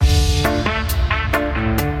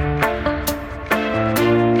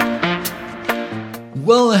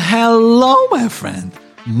hello, my friend.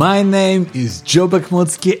 My name is Joe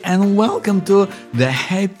Bakhmutsky, and welcome to The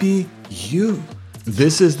Happy You.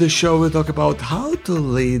 This is the show we talk about how to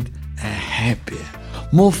lead a happier,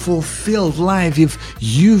 more fulfilled life if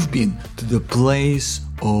you've been to the place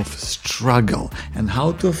of struggle, and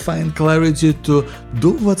how to find clarity to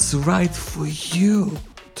do what's right for you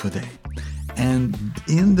today. And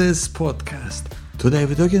in this podcast, today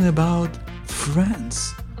we're talking about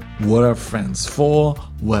friends. What are friends for,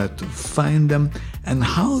 where to find them, and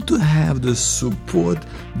how to have the support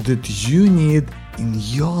that you need in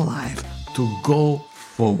your life to go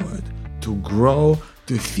forward, to grow,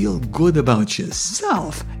 to feel good about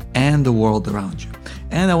yourself and the world around you.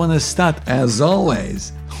 And I want to start, as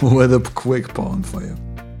always, with a quick poem for you.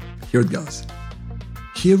 Here it goes.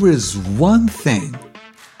 Here is one thing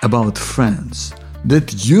about friends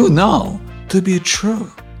that you know to be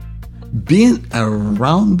true. Being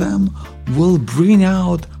around them will bring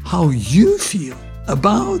out how you feel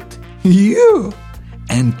about you.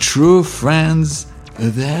 And true friends,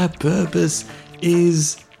 their purpose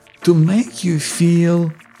is to make you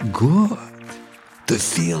feel good, to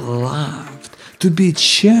feel loved, to be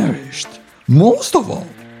cherished, most of all,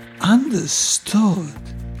 understood.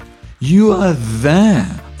 You are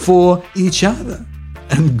there for each other,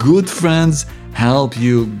 and good friends help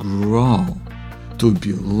you grow, to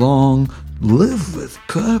belong, live with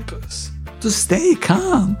purpose, to stay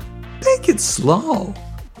calm, take it slow,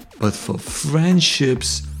 but for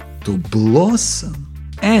friendships to blossom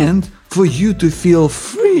and for you to feel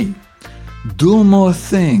free. Do more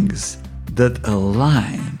things that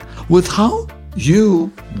align with how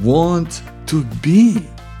you want to be,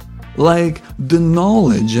 like the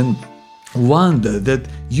knowledge and wonder that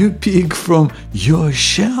you pick from your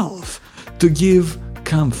shelf to give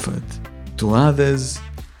comfort to others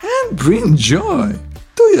and bring joy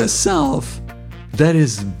to yourself. That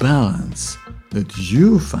is balance that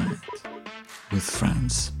you find with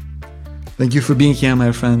friends. Thank you for being here,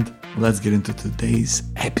 my friend. Let's get into today's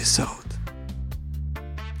episode.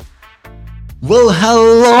 Well,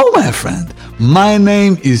 hello, my friend. My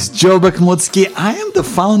name is Joe Bakhmutsky. I am the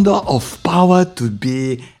founder of Power to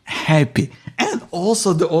Be Happy, and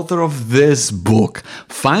also the author of this book,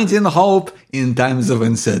 Finding Hope in Times of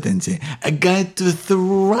Uncertainty, a guide to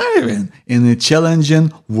thriving in a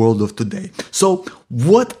challenging world of today. So,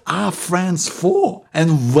 what are friends for,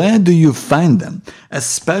 and where do you find them?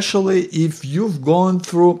 Especially if you've gone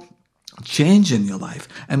through change in your life,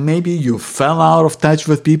 and maybe you fell out of touch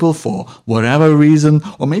with people for whatever reason,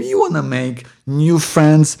 or maybe you want to make new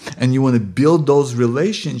friends and you want to build those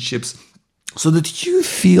relationships so that you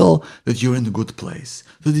feel that you're in a good place,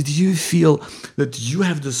 so that you feel that you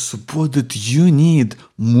have the support that you need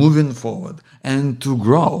moving forward and to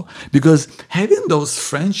grow. Because having those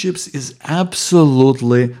friendships is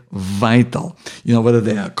absolutely vital. You know, whether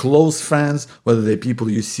they are close friends, whether they're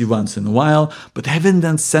people you see once in a while, but having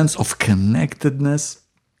that sense of connectedness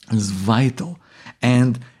is vital.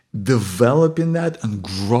 And developing that and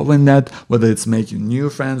growing that, whether it's making new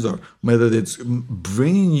friends or whether it's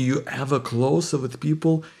bringing you ever closer with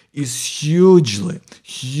people, is hugely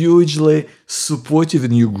supportive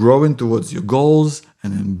in you growing towards your goals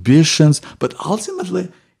and ambitions. But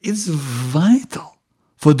ultimately, it's vital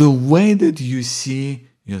for the way that you see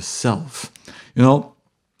yourself. You know,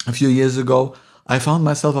 a few years ago, I found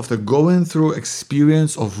myself, after going through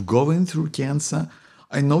cancer,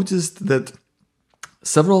 I noticed that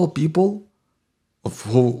several people of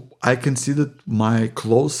who I considered my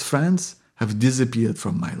close friends have disappeared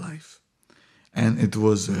from my life. And it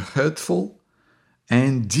was a hurtful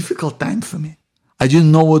and difficult time for me. I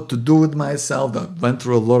didn't know what to do with myself. I went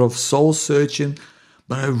through a lot of soul searching,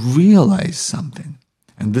 but I realized something.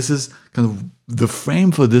 And this is kind of the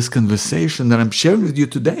frame for this conversation that I'm sharing with you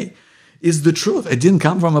today, is the truth. I didn't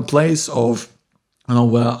come from a place of,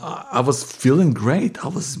 where I was feeling great. I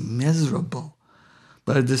was miserable.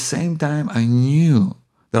 But at the same time, I knew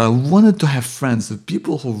that I wanted to have friends, the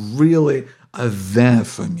people who really are there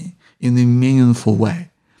for me in a meaningful way.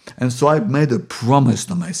 And so I made a promise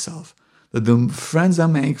to myself that the friends I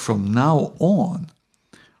make from now on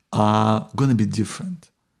are going to be different.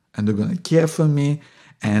 And they're going to care for me,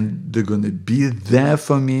 and they're going to be there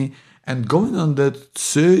for me. And going on that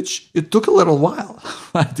search, it took a little while.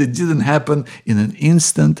 Right? It didn't happen in an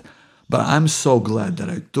instant, but I'm so glad that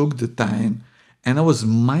I took the time and I was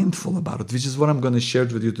mindful about it, which is what I'm going to share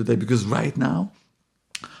with you today. Because right now,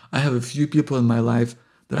 I have a few people in my life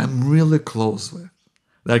that I'm really close with,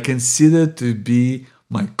 that I consider to be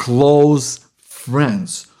my close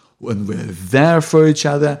friends, when we're there for each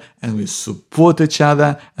other and we support each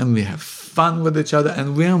other and we have fun with each other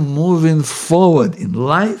and we're moving forward in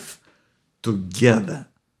life together.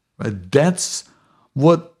 Right? That's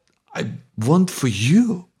what I want for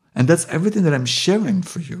you. And that's everything that I'm sharing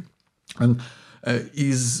for you. And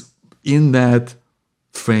is in that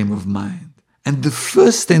frame of mind. And the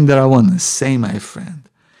first thing that I want to say, my friend,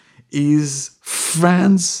 is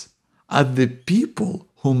friends are the people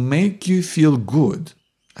who make you feel good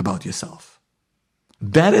about yourself.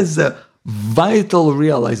 That is a vital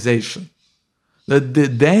realization. That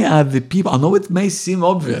they are the people. I know it may seem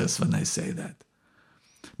obvious when I say that,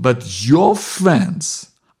 but your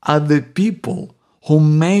friends are the people who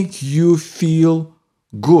make you feel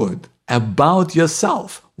good about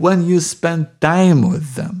yourself when you spend time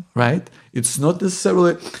with them, right? It's not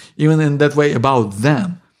necessarily even in that way about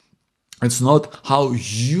them. It's not how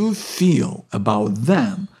you feel about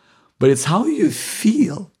them, but it's how you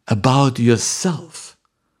feel about yourself.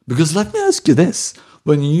 Because let me ask you this.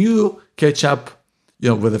 When you catch up,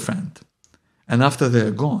 with a friend, and after they're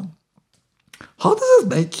gone, how does it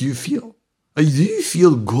make you feel? Do you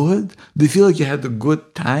feel good? Do you feel like you had a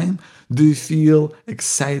good time? Do you feel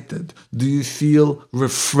excited? Do you feel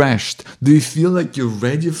refreshed? Do you feel like you're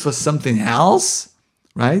ready for something else?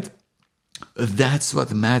 Right? That's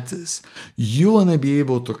what matters. You want to be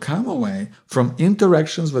able to come away from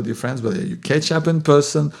interactions with your friends, whether you catch up in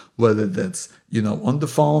person, whether that's on the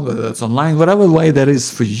phone, whether that's online, whatever way that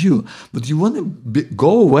is for you. But you want to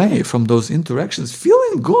go away from those interactions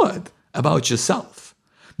feeling good about yourself,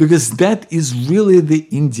 because that is really the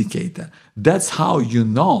indicator. That's how you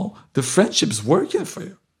know the friendship's working for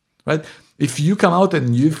you, right? If you come out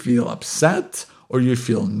and you feel upset, or you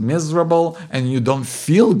feel miserable and you don't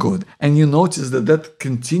feel good, and you notice that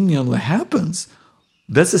continually happens,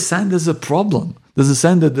 that's a sign there's a problem. There's a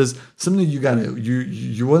sign that there's something you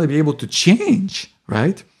want to be able to change,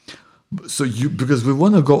 right? So because we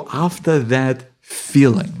want to go after that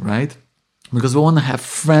feeling, right? Because we want to have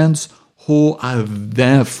friends who are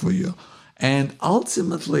there for you. And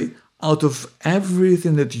ultimately, out of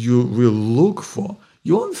everything that you will look for,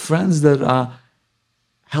 you want friends that are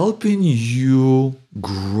helping you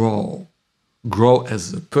grow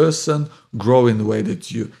as a person, grow in the way that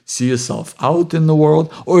you see yourself out in the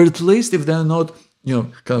world, or at least if they're not,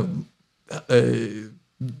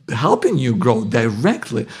 helping you grow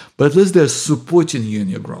directly, but at least they're supporting you in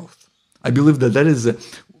your growth. I believe that is a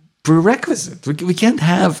prerequisite. We can't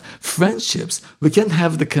have friendships. We can't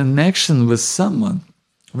have the connection with someone.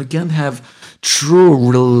 We can't have true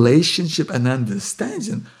relationship and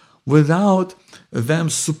understanding without them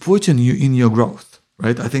supporting you in your growth,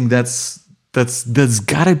 right? I think that's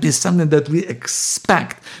gotta be something that we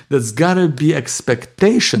expect. That's gotta be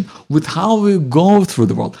expectation with how we go through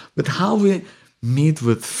the world, with how we meet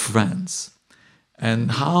with friends,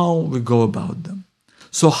 and how we go about them.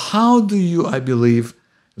 So how do you, I believe,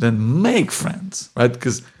 then make friends, right?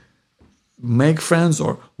 Because make friends,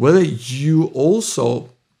 or whether you also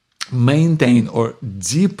maintain or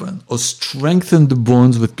deepen or strengthen the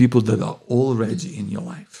bonds with people that are already in your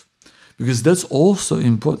life, because that's also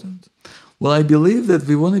important. Well, I believe that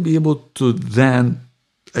we want to be able to then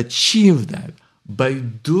achieve that by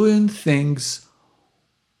doing things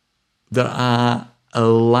that are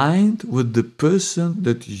aligned with the person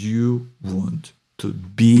that you want to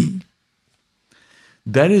be.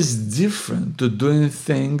 That is different to doing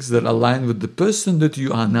things that align with the person that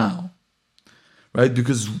you are now. Right?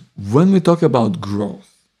 Because when we talk about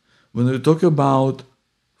growth, when we talk about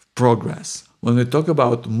progress, when we talk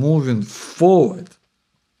about moving forward,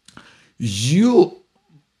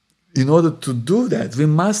 in order to do that, we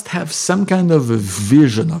must have some kind of a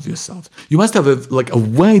vision of yourself. You must have a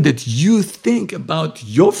way that you think about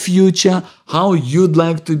your future, how you'd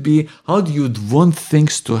like to be, how you'd want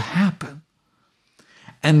things to happen.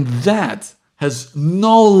 And that has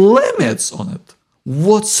no limits on it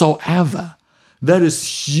whatsoever. That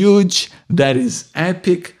is huge, that is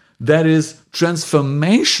epic, that is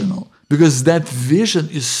transformational, because that vision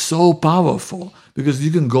is so powerful, because you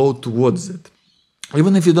can go towards it.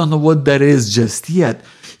 Even if you don't know what that is just yet,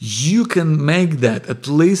 you can make that at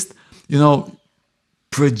least,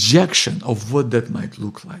 projection of what that might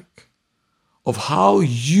look like, of how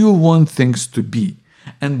you want things to be.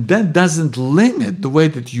 And that doesn't limit the way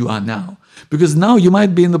that you are now, because now you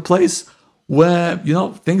might be in a place where,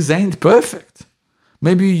 things ain't perfect.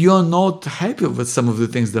 Maybe you're not happy with some of the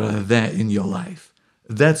things that are there in your life.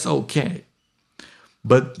 That's okay.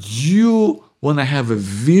 But you want to have a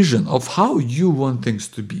vision of how you want things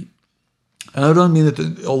to be. And I don't mean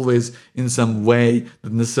it always in some way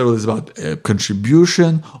that necessarily is about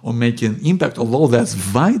contribution or making an impact, although that's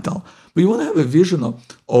vital. But you want to have a vision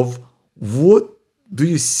of what do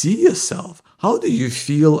you see yourself? How do you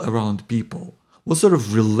feel around people? What sort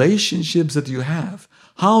of relationships that you have?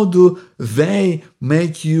 How do they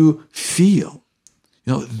make you feel?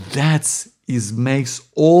 That makes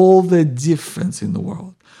all the difference in the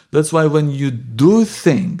world. That's why when you do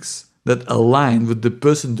things that align with the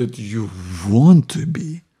person that you want to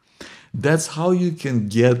be, that's how you can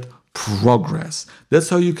get progress. That's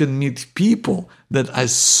how you can meet people that are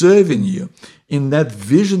serving you in that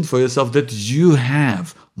vision for yourself that you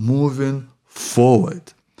have moving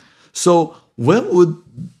forward. So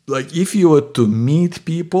if you were to meet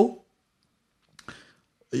people,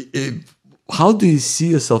 how do you see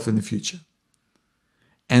yourself in the future?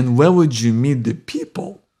 And where would you meet the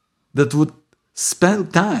people that would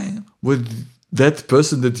spend time with that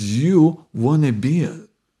person that you want to be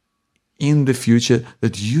in the future,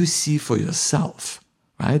 that you see for yourself,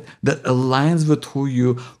 right? That aligns with who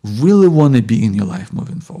you really want to be in your life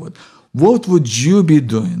moving forward. What would you be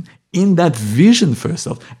doing in that vision for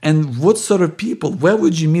yourself? And what sort of people, where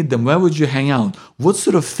would you meet them? Where would you hang out? What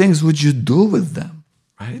sort of things would you do with them,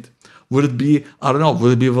 right? Would it be,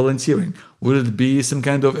 would it be volunteering? Would it be some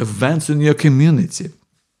kind of events in your community?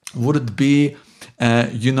 Would it be,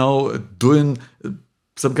 doing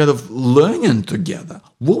some kind of learning together?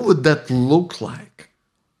 What would that look like?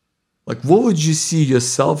 What would you see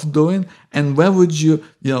yourself doing? And where would you,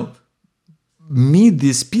 meet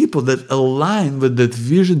these people that align with that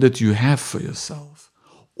vision that you have for yourself?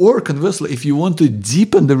 Or conversely, if you want to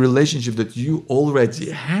deepen the relationship that you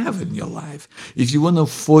already have in your life, if you want to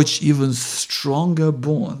forge even stronger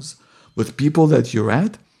bonds with people that you're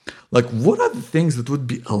at, what are the things that would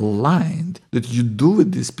be aligned that you do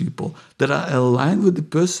with these people that are aligned with the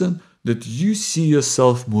person that you see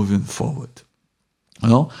yourself moving forward?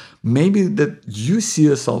 Maybe that you see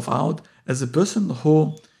yourself out as a person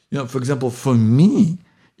who, for example, for me,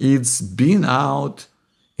 it's being out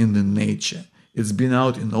in the nature. It's been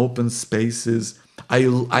out in open spaces. I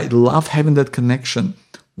love having that connection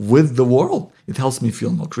with the world. It helps me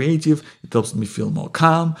feel more creative. It helps me feel more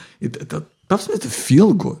calm. It helps me to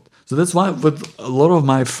feel good. So that's why with a lot of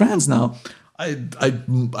my friends now,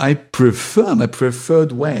 I prefer, my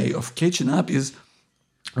preferred way of catching up is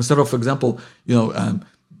instead of, for example,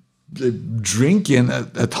 drinking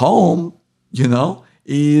at home,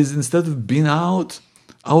 is instead of being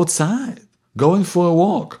outside, going for a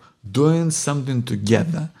walk, doing something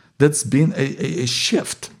together. That's been a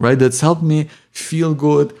shift, right? That's helped me feel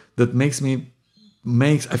good. That makes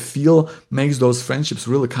those friendships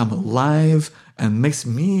really come alive and makes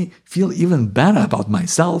me feel even better about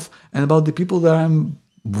myself and about the people that I'm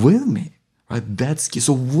with me, right? That's key.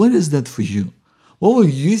 So what is that for you? What will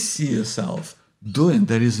you see yourself doing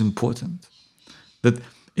that is important, that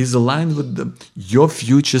is aligned with your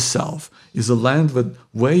future self, is aligned with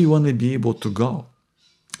where you want to be able to go?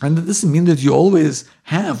 And that doesn't mean that you always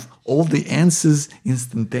have all the answers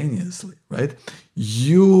instantaneously, right?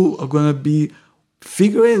 You are going to be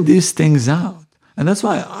figuring these things out. And that's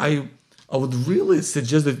why I would really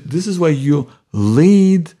suggest that this is where you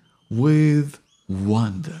lead with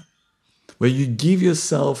wonder, where you give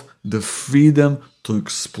yourself the freedom to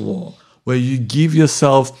explore, where you give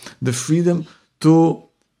yourself the freedom to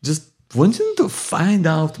just wanting to find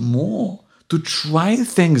out more, to try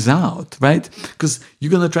things out, right? Because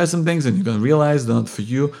you're going to try some things and you're going to realize they're not for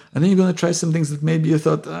you. And then you're going to try some things that maybe you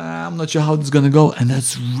thought, I'm not sure how this is going to go. And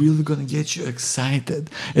that's really going to get you excited.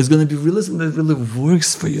 It's going to be really something that really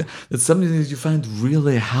works for you. That's something that you find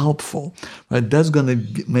really helpful, right? That's going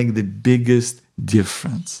to make the biggest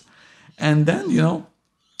difference. And then,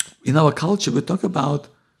 in our culture, we talk about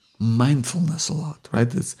mindfulness a lot,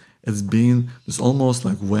 right? It's being this almost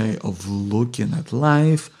like way of looking at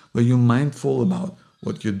life, where you're mindful about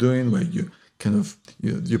what you're doing, where you kind of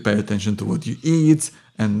you pay attention to what you eat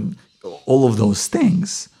and all of those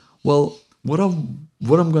things. Well, what I'm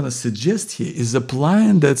going to suggest here is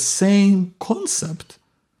applying that same concept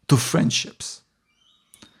to friendships,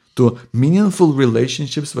 to meaningful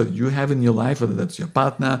relationships that you have in your life, whether that's your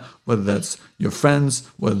partner, whether that's your friends,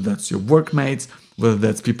 whether that's your workmates, whether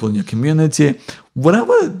that's people in your community,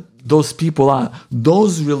 whatever those people are,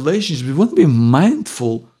 those relationships, we want to be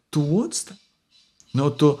mindful towards them.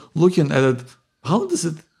 To looking at it, how does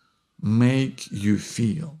it make you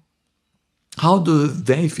feel? How do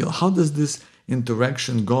they feel? How does this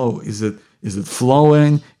interaction go? Is it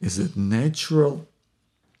flowing? Is it natural?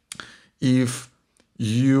 If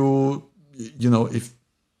you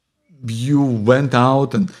went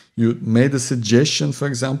out and you made a suggestion, for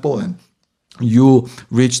example, and you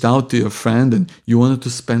reached out to your friend and you wanted to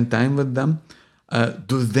spend time with them,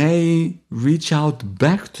 do they reach out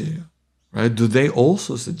back to you? Right? Do they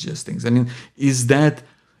also suggest things? I mean, is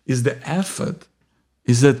the effort,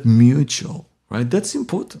 is that mutual? Right? That's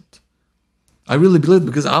important. I really believe,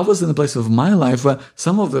 because I was in a place of my life where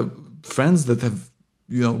some of the friends that have,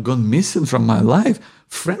 gone missing from my life,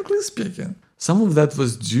 frankly speaking, some of that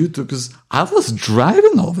was due to, because I was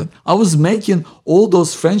driving all of it. I was making all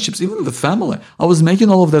those friendships, even with family. I was making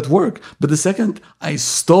all of that work. But the second I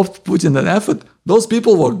stopped putting that effort, those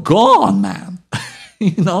people were gone, man.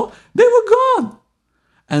 They were gone.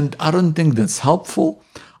 And I don't think that's helpful.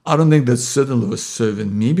 I don't think that certainly was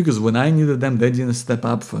serving me, because when I needed them, they didn't step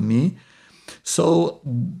up for me. So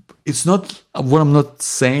it's not, what I'm not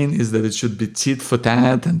saying is that it should be tit for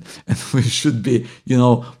tat and we should be,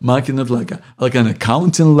 marking it like an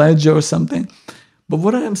accounting ledger or something. But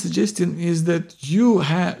what I am suggesting is that you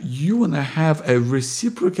want to have a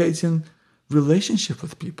reciprocating relationship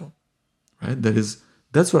with people, right?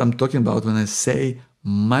 That's what I'm talking about when I say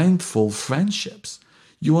mindful friendships.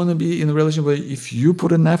 You want to be in a relationship where if you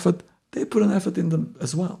put an effort, they put an effort in them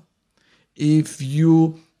as well. If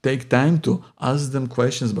you take time to ask them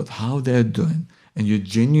questions about how they're doing, and you're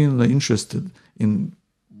genuinely interested in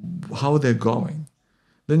how they're going,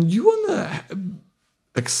 then you want to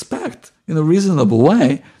expect in a reasonable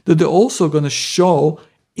way that they're also going to show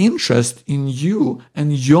interest in you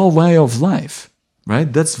and your way of life,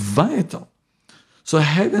 right? That's vital. So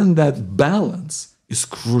having that balance is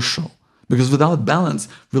crucial, because without balance,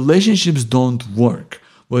 relationships don't work.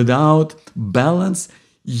 Without balance,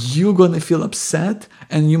 you're going to feel upset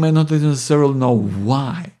and you might not necessarily know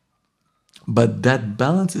why. But that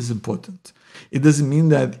balance is important. It doesn't mean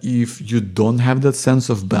that if you don't have that sense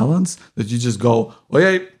of balance, that you just go,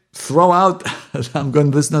 okay, throw out, friend is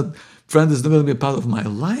not going to be a part of my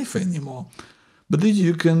life anymore. But then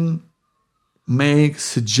you can make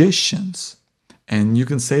suggestions and you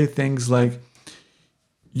can say things like,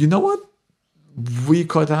 you know what? We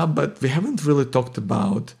caught up, but we haven't really talked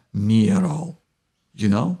about me at all.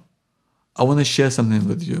 I want to share something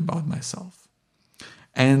with you about myself.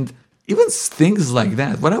 And even things like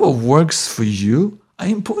that, whatever works for you, are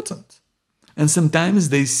important. And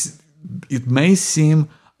sometimes it may seem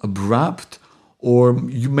abrupt, or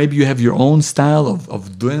maybe you have your own style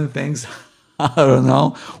of doing things. I don't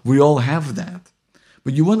know. We all have that.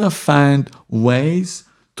 But you want to find ways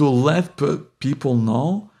to let people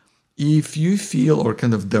know if you feel, or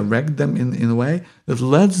kind of direct them in a way that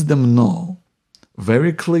lets them know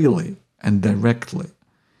very clearly and directly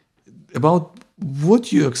about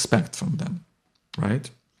what you expect from them, right?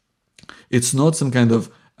 It's not some kind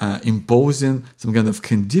of imposing some kind of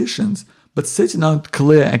conditions, but setting out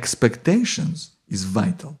clear expectations is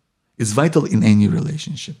vital. It's vital in any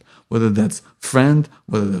relationship, whether that's friend,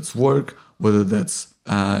 whether that's work, whether that's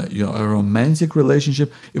a romantic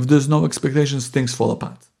relationship. If there's no expectations, things fall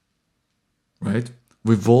apart, right?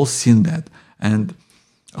 We've all seen that. And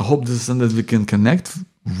I hope this is something that we can connect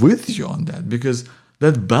with you on that, because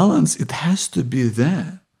that balance, it has to be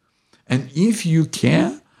there. And if you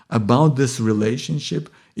care about this relationship,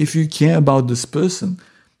 if you care about this person,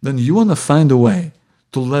 then you want to find a way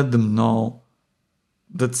to let them know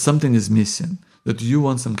that something is missing, that you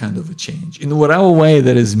want some kind of a change in whatever way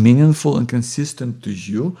that is meaningful and consistent to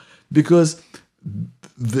you, because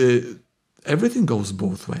everything goes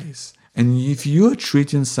both ways. And if you are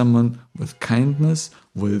treating someone with kindness,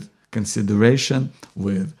 with consideration,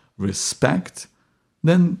 with respect,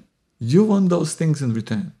 then you want those things in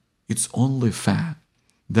return. It's only fair.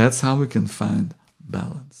 That's how we can find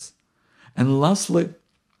balance. And lastly,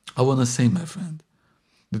 I want to say, my friend,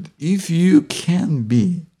 that if you can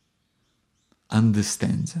be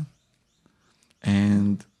understanding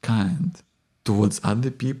and kind towards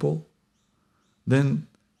other people, then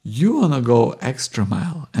you want to go extra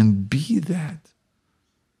mile and be that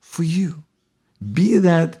for you. Be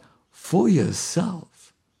that for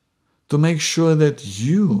yourself, to make sure that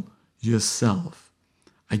you yourself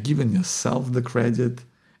are giving yourself the credit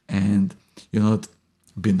and you're not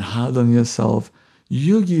being hard on yourself.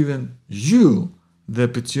 You're giving you the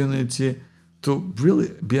opportunity to really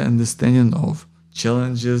be understanding of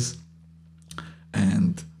challenges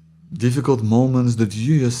and difficult moments that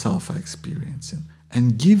you yourself are experiencing.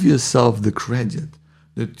 And give yourself the credit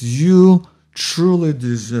that you truly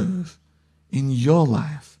deserve in your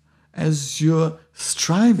life as you're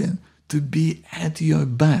striving to be at your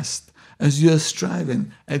best, as you're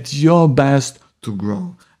striving at your best to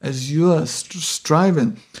grow, as you're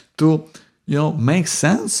striving to, make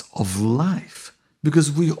sense of life.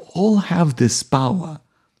 Because we all have this power,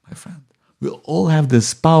 my friend. We all have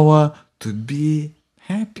this power to be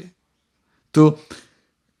happy, to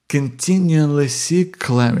continually seek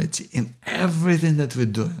clarity in everything that we're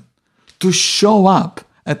doing, to show up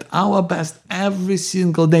at our best every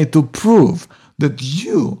single day to prove that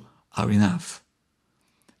you are enough,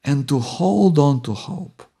 and to hold on to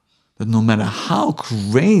hope that no matter how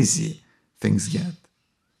crazy things get,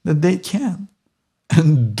 that they can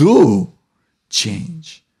and do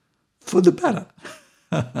change for the better.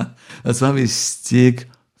 That's why we stick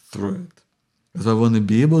through it. Because I want to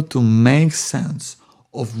be able to make sense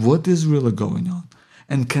of what is really going on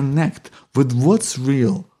and connect with what's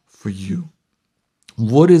real for you.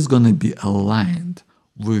 What is going to be aligned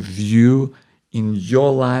with you in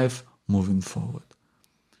your life moving forward.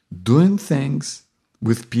 Doing things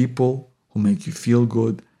with people who make you feel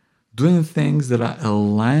good. Doing things that are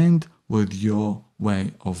aligned with your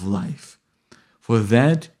way of life. For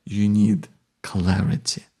that, you need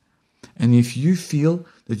clarity. And if you feel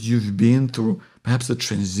that you've been through perhaps a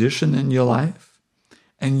transition in your life,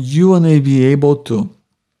 and you want to be able to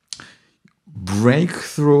break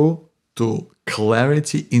through to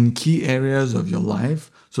clarity in key areas of your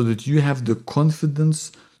life so that you have the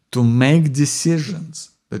confidence to make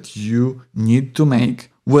decisions that you need to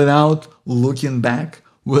make without looking back,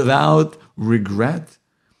 without regret.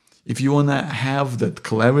 If you want to have that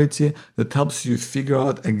clarity that helps you figure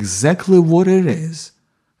out exactly what it is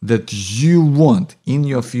that you want in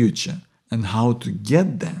your future and how to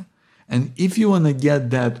get there. And if you want to get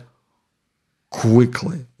that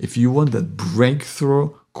quickly, if you want that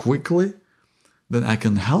breakthrough quickly, then I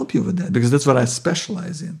can help you with that, because that's what I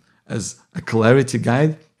specialize in as a clarity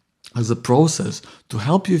guide, as a process to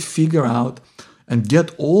help you figure out and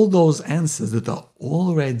get all those answers that are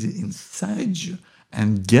already inside you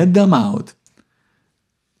and get them out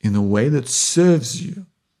in a way that serves you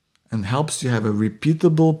and helps you have a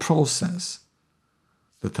repeatable process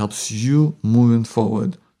that helps you moving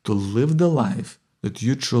forward to live the life that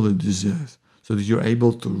you truly deserve, so that you're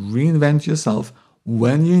able to reinvent yourself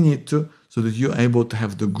when you need to, so that you're able to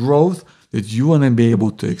have the growth that you want to be able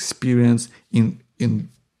to experience in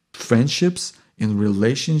friendships, in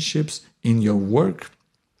relationships, in your work,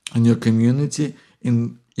 in your community,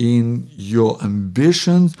 in your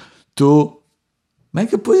ambitions to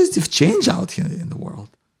make a positive change out here in the world.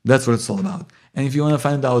 That's what it's all about. And if you want to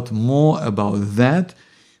find out more about that,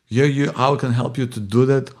 I can help you to do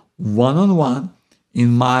that one-on-one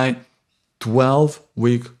in my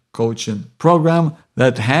 12-week coaching program.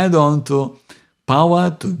 That head on to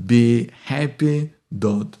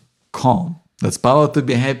powertobehappy.com. That's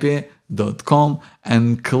powertobehappy.com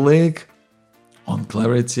and click on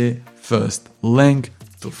Clarity First link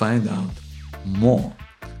to find out more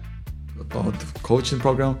about the coaching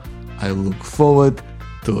program. I look forward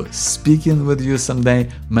to speaking with you someday.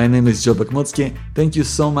 My name is Joe Bakhmutsky. Thank you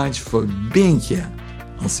so much for being here.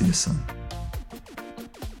 I'll see you soon.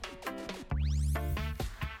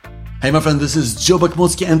 Hey my friend, this is Joe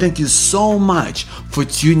Bakhmutsky, and thank you so much for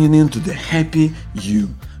tuning in to the Happy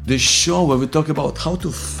You, the show where we talk about how to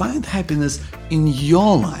find happiness in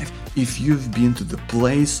your life if you've been to the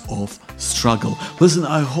place of struggle. Listen,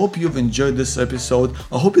 I hope you've enjoyed this episode.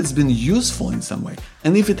 I hope it's been useful in some way.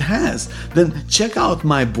 And if it has, then check out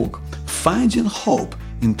my book, Finding Hope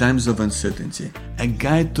in Times of Uncertainty, a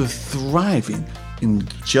guide to thriving in the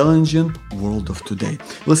challenging world of today.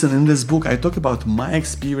 Listen, in this book, I talk about my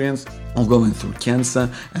experience of going through cancer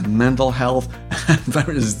and mental health and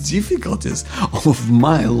various difficulties of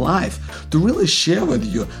my life to really share with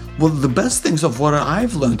you the best things of what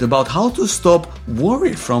I've learned about how to stop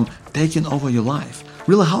worry from taking over your life.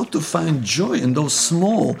 Really how to find joy in those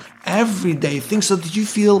small, everyday things so that you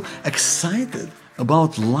feel excited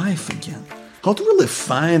about life again. How to really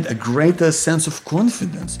find a greater sense of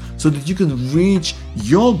confidence so that you can reach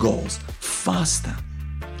your goals faster.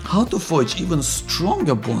 How to forge even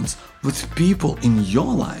stronger bonds with people in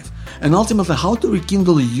your life. And ultimately, how to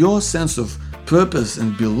rekindle your sense of purpose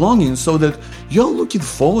and belonging so that you're looking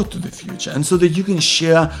forward to the future and so that you can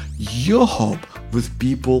share your hope with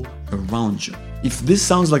people around you. If this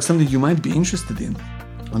sounds like something you might be interested in,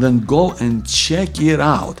 then go and check it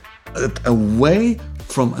out at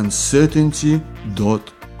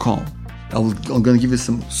awayfromuncertainty.com. I'm going to give you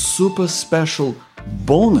some super special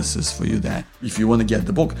bonuses for you there if you want to get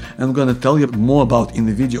the book. And I'm going to tell you more about in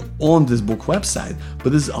the video on this book website,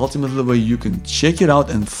 but this is ultimately the way you can check it out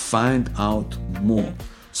and find out more.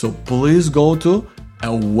 So please go to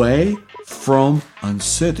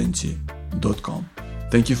awayfromuncertainty.com.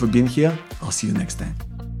 Thank you for being here. I'll see you next time.